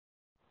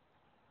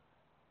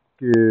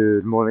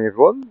Good morning,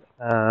 everyone.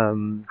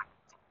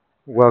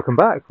 Welcome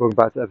back. Welcome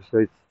back to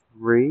episode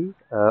three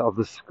of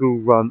the School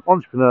Run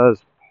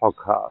Entrepreneurs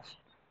podcast,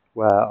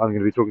 where I'm going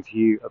to be talking to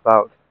you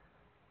about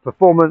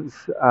performance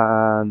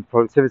and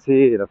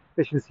productivity and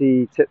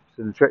efficiency tips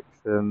and tricks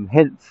and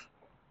hints,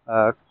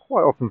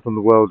 quite often from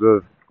the world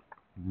of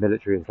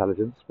military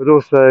intelligence, but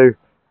also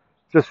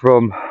just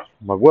from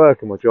my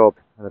work and my job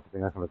and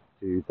everything I kind of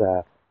do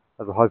there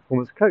as a high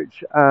performance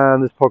coach.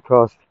 And this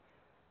podcast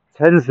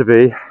tends to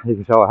be, you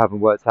can tell I haven't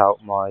worked out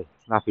my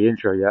snappy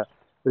intro yet,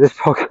 but this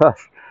podcast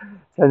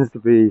tends to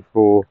be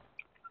for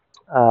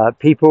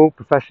people,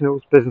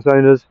 professionals, business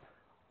owners,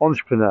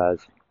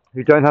 entrepreneurs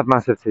who don't have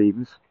massive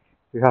teams,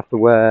 who have to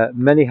wear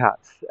many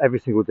hats every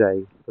single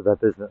day for their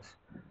business.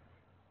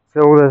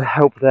 So, all to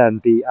help them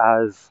be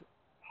as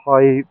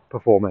high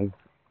performing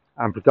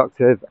and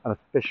productive and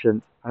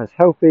efficient and as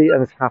healthy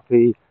and as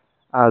happy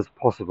as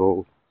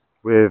possible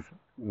with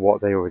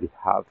what they already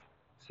have.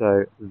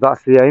 So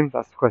that's the aim,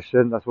 that's the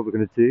question, that's what we're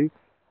going to do.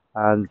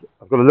 And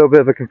I've got a little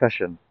bit of a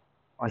confession.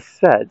 I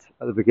said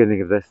at the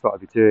beginning of this that I'd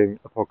be doing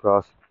a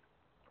podcast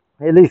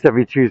at least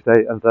every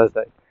Tuesday and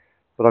Thursday,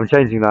 but I'm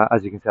changing that,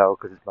 as you can tell,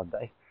 because it's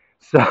Monday.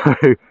 So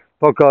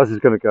podcast is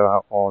going to go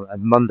out on a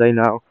Monday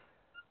now,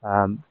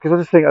 because I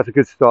just think that's a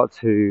good start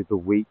to the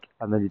week,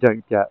 and then you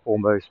don't get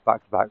almost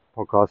back-to-back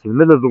podcasts in the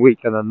middle of the week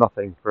and then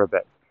nothing for a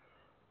bit.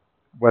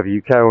 Whether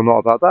you care or not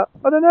about that,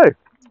 I don't know.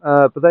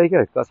 But there you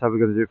go. That's how we're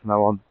going to do it from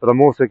now on. But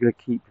I'm also going to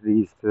keep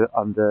these to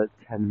under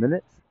 10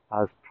 minutes,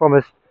 as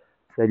promised.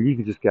 Then you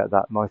can just get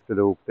that nice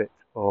little bit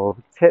of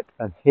tip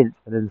and hint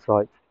and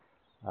insight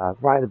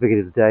right at the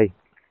beginning of the day,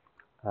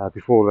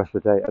 before the rest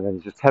of the day, and then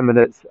it's just 10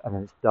 minutes, and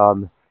then it's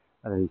done,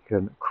 and then you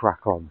can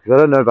crack on. Because I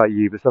don't know about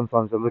you, but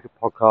sometimes I look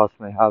at podcasts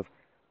and they have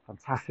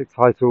fantastic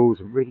titles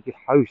and really good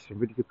hosts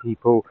and really good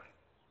people,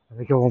 and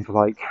they go on for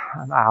like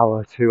an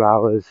hour, 2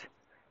 hours.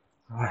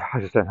 I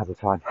just don't have the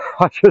time.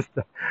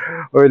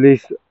 Or at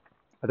least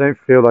I don't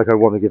feel like I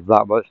want to give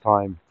that much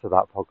time to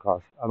that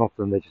podcast, and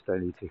often they just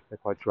don't need to. They're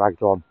quite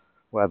dragged on,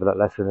 whatever that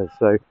lesson is.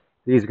 So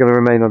these are going to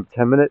remain on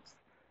 10 minutes,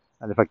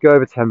 and if I go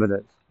over 10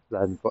 minutes,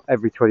 then for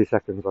every 20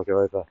 seconds I go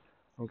over,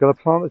 I'm going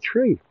to plant a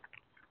tree.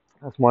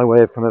 That's my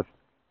way of kind of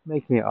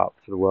making it up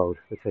to the world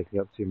for taking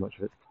up too much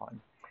of its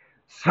time.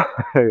 So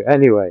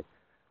anyway,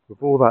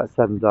 with all that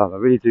said and done, I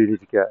really do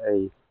need to get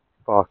a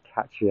far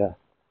catchier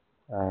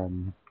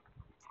um,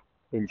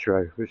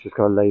 intro, which just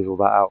kind of lays all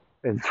that out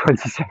in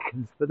 20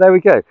 seconds. But there we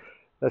go.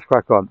 Let's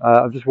crack on.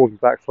 I'm just walking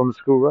back from the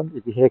school run.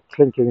 If you hear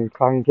clinking and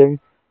clanking,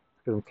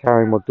 because I'm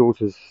carrying my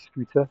daughter's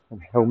scooter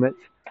and helmet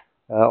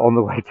on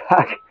the way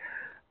back.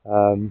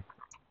 Um,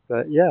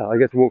 but yeah, I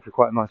get to walk through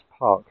quite a nice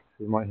park,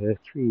 so you might hear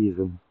trees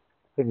and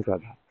things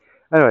like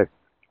that. Anyway,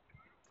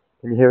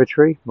 can you hear a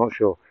tree? Not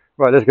sure.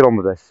 Right, let's get on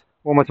with this.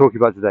 What am I talking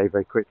about today,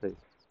 very quickly?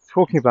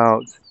 Talking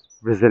about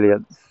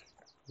resilience.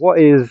 What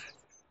is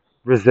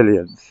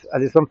resilience?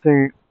 And it's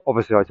something,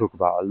 obviously, I talk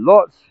about a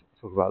lot.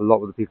 I talk about a lot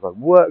with the people I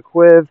work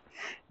with.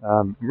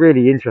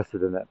 Really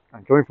interested in it.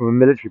 And coming from a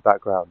military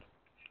background,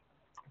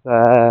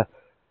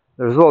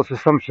 there's lots of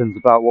assumptions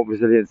about what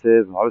resilience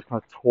is, and I was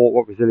kind of taught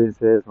what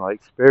resilience is, and I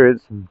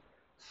experienced and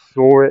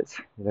saw it.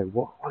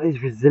 What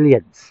is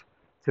resilience?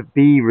 To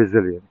be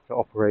resilient, to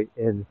operate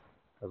in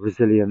a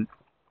resilient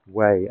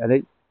way. And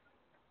the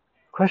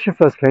question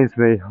first came to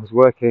me. I was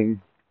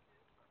working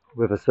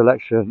with a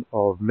selection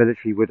of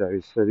military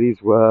widows. So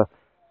these were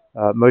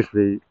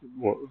mostly,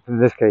 well, in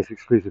this case,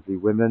 exclusively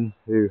women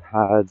who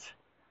had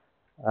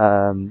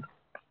um,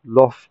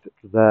 lost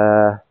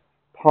their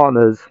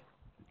partners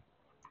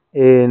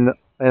in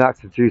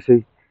active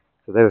duty,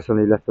 so they were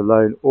suddenly left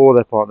alone, or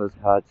their partners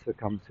had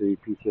succumbed to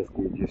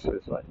PTSD-induced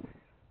suicide.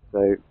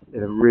 So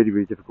in a really,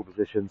 really difficult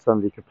position,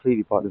 suddenly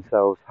completely by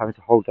themselves, having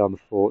to hold down the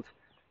fort,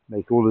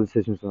 make all the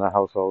decisions in their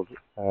household.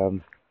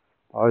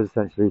 I was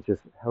essentially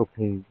just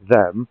helping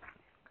them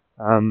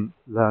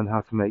learn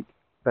how to make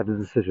better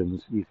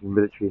decisions using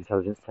military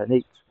intelligence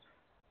techniques.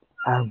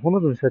 And one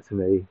of them said to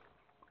me,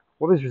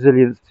 "What is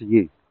resilience to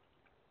you?"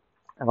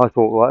 And I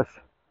thought, well, that's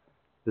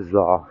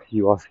bizarre,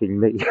 you asking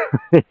me,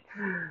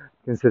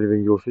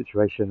 considering your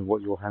situation,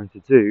 what you're having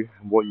to do,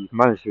 and what you've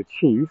managed to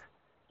achieve,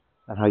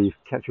 and how you've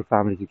kept your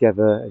family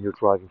together, and you're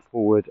driving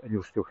forward, and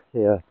you're still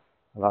here,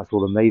 and that's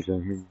all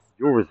amazing. I mean,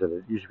 you're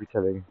resilient. You should be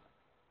telling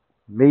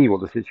me what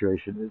the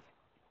situation is.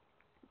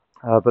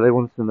 But they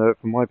wanted to know it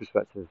from my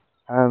perspective.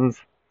 And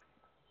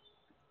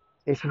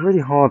it's a really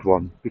hard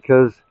one,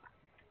 because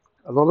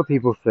a lot of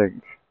people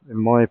think, in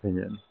my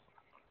opinion,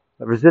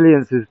 that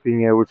resilience is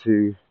being able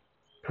to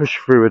push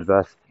through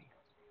adversity.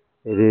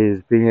 It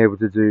is being able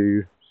to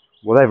do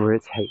whatever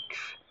it takes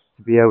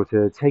to be able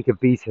to take a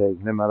beating,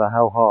 no matter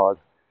how hard,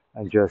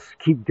 and just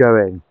keep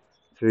going,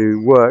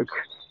 to work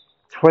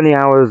 20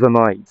 hours a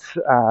night,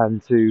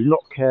 and to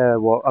not care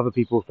what other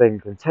people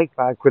think, and take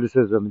bad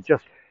criticism, and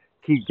just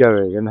keep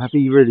going, and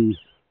be really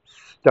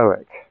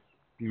stoic,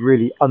 be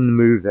really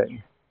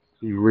unmoving,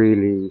 be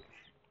really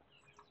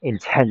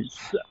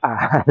intense,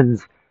 and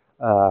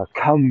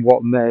come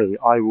what may,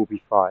 I will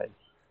be fine.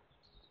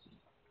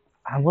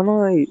 And when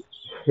I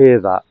hear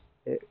that,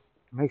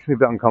 makes me a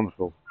bit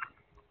uncomfortable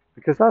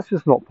because that's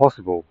just not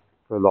possible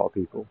for a lot of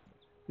people.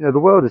 You know, the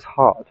world is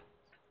hard.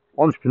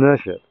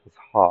 Entrepreneurship is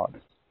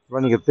hard.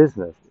 Running a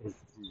business is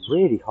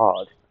really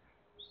hard.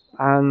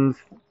 And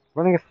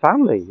running a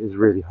family is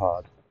really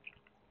hard.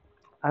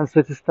 And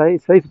so to say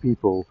to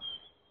people,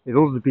 in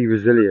order to be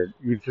resilient,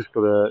 you've just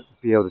got to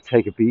be able to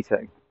take a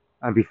beating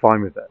and be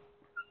fine with it.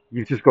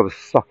 You've just got to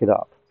suck it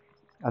up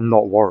and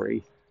not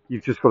worry.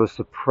 You've just got to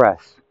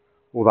suppress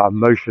all that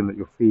emotion that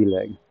you're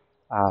feeling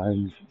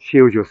and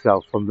shield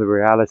yourself from the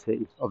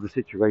reality of the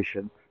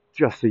situation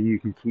just so you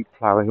can keep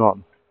ploughing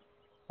on.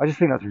 I just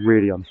think that's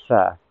really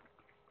unfair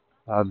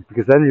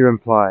because then you're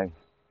implying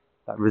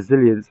that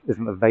resilience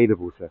isn't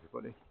available to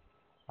everybody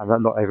and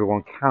that not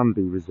everyone can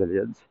be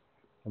resilient,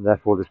 and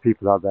therefore there's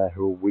people out there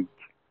who are weak,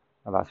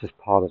 and that's just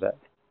part of it.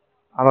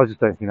 And I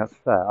just don't think that's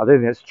fair. I don't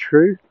think it's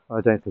true, and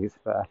I don't think it's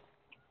fair.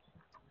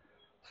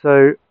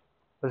 So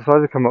I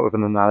decided to come up with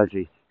an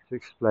analogy to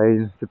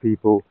explain to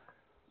people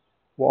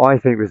what I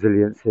think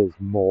resilience is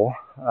more,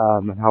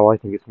 and how I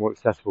think it's more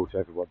accessible to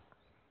everyone.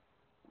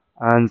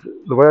 And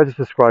the way I just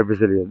describe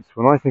resilience,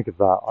 when I think of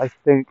that, I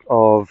think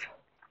of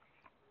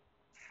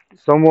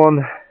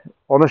someone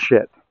on a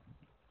ship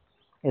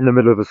in the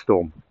middle of a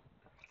storm,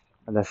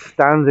 and they're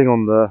standing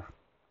on the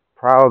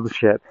prow of the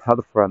ship at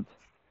the front,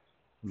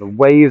 and the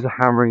waves are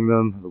hammering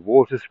them, and the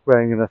water's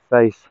spraying in their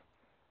face,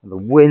 and the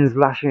wind's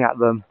lashing at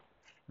them,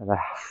 and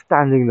they're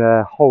standing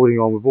there holding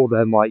on with all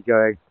their might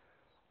going,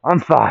 I'm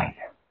fine,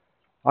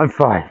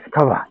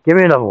 come on, give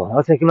me another one,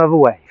 I'll take another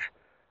wave,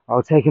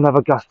 I'll take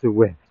another gust of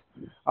wind,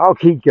 I'll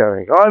keep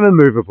going, I'm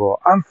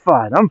immovable, I'm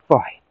fine.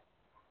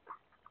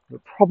 The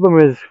problem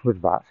is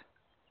with that,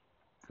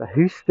 so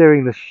who's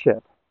steering the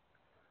ship?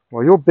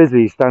 Well, you're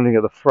busy standing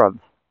at the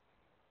front,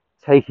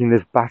 taking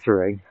this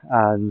battering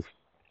and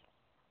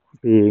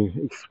being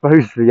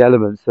exposed to the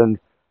elements and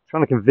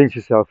trying to convince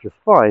yourself you're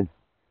fine.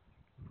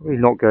 Probably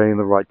not going in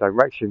the right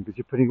direction because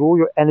you're putting all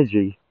your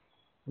energy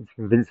into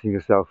convincing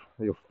yourself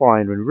that you're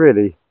fine when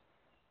really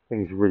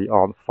things really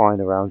aren't fine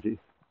around you.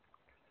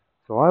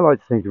 So I like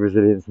to think of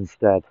resilience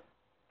instead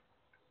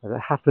as it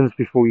happens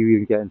before you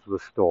even get into the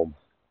storm.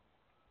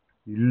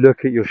 You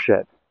look at your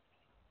ship,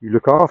 you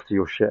look after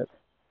your ship,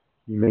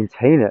 you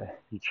maintain it,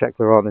 you check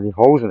there aren't any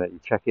holes in it, you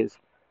check it's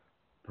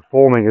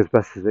performing as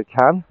best as it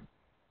can,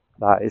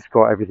 that it's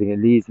got everything it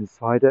needs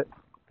inside it,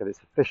 that it's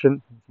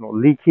efficient, it's not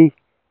leaky,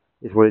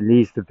 it's what it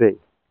needs to be.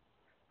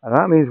 And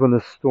that means when the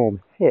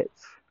storm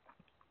hits,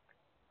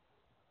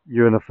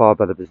 you're in a far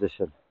better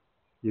position.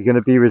 You're going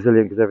to be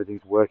resilient because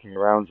everything's working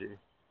around you,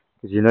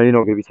 because you know you're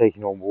not going to be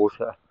taking on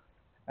water.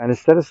 And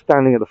instead of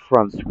standing at the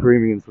front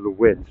screaming into the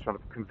wind, trying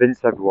to convince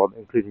everyone,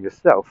 including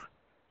yourself,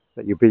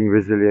 that you're being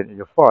resilient and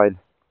you're fine,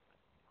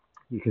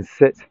 you can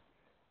sit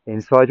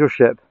inside your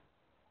ship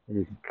and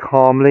you can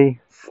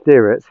calmly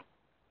steer it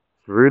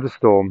through the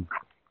storm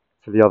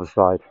to the other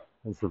side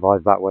and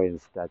survive that way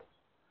instead.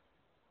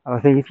 And I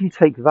think if you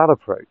take that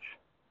approach,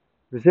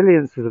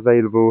 resilience is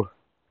available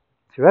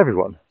to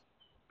everyone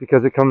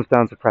because it comes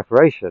down to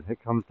preparation.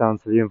 It comes down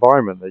to the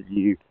environment that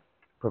you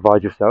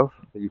provide yourself,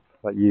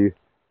 that you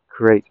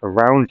create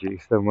around you,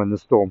 so when the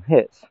storm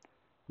hits,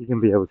 you can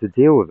be able to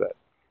deal with it.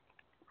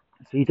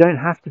 So you don't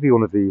have to be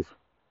one of these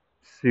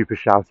super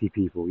shouty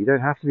people. You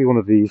don't have to be one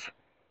of these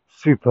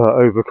super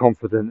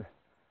overconfident,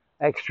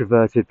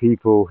 extroverted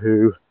people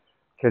who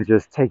can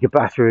just take a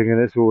battering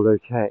and it's all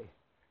okay.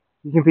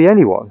 You can be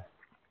anyone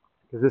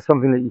because it's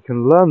something that you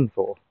can learn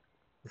for.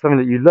 It's something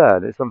that you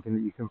learn. It's something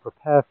that you can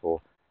prepare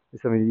for.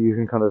 It's something that you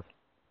can kind of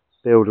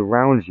build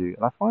around you.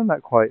 And I find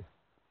that quite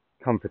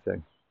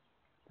comforting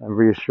and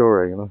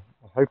reassuring. And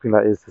I'm hoping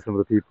that is to some of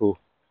the people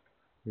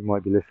who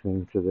might be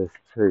listening to this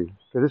too.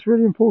 Because it's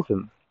really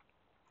important.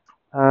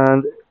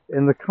 And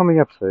in the coming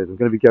episodes, I'm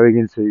going to be going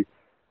into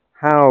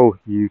how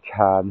you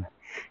can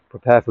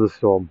prepare for the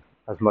storm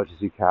as much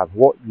as you can,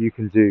 what you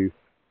can do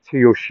to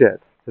your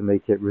ship to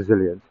make it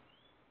resilient.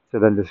 So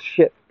then the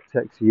ship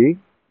protects you,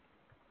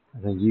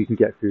 and then you can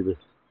get through the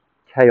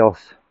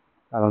chaos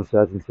and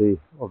uncertainty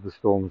of the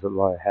storms that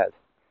lie ahead.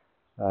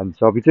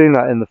 So I'll be doing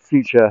that in the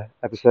future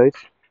episodes.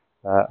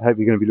 I hope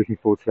you're going to be looking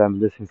forward to them,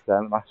 listening to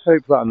them, and I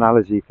hope that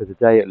analogy for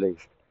today at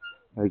least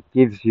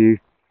gives you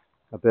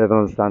a bit of an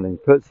understanding,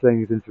 puts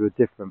things into a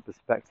different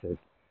perspective,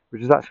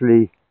 which is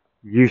actually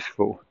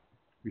useful,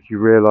 which you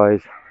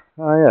realise,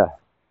 oh yeah,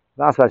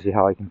 that's actually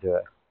how I can do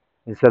it.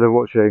 Instead of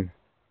watching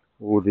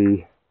all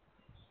the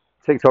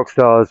TikTok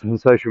stars and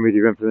social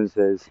media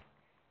influencers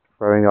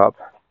throwing up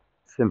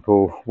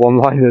simple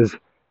one-liners,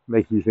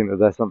 making you think that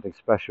there's something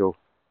special,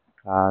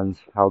 and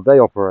how they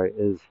operate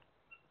is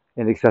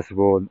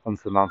inaccessible and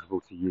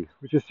unsurmountable to you,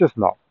 which is just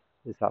not.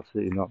 It's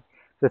absolutely not.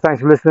 So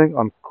thanks for listening.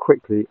 I'm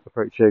quickly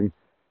approaching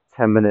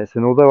 10 minutes,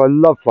 and although I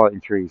love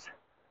planting trees,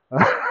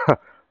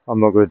 I'm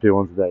not going to do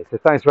one today. So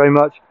thanks very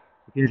much.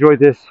 If you enjoyed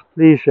this,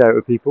 please share it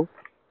with people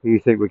who you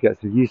think would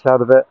get some use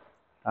out of it.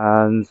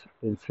 And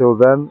until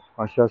then,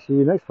 I shall see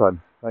you next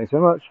time. Thanks so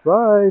much.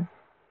 Bye.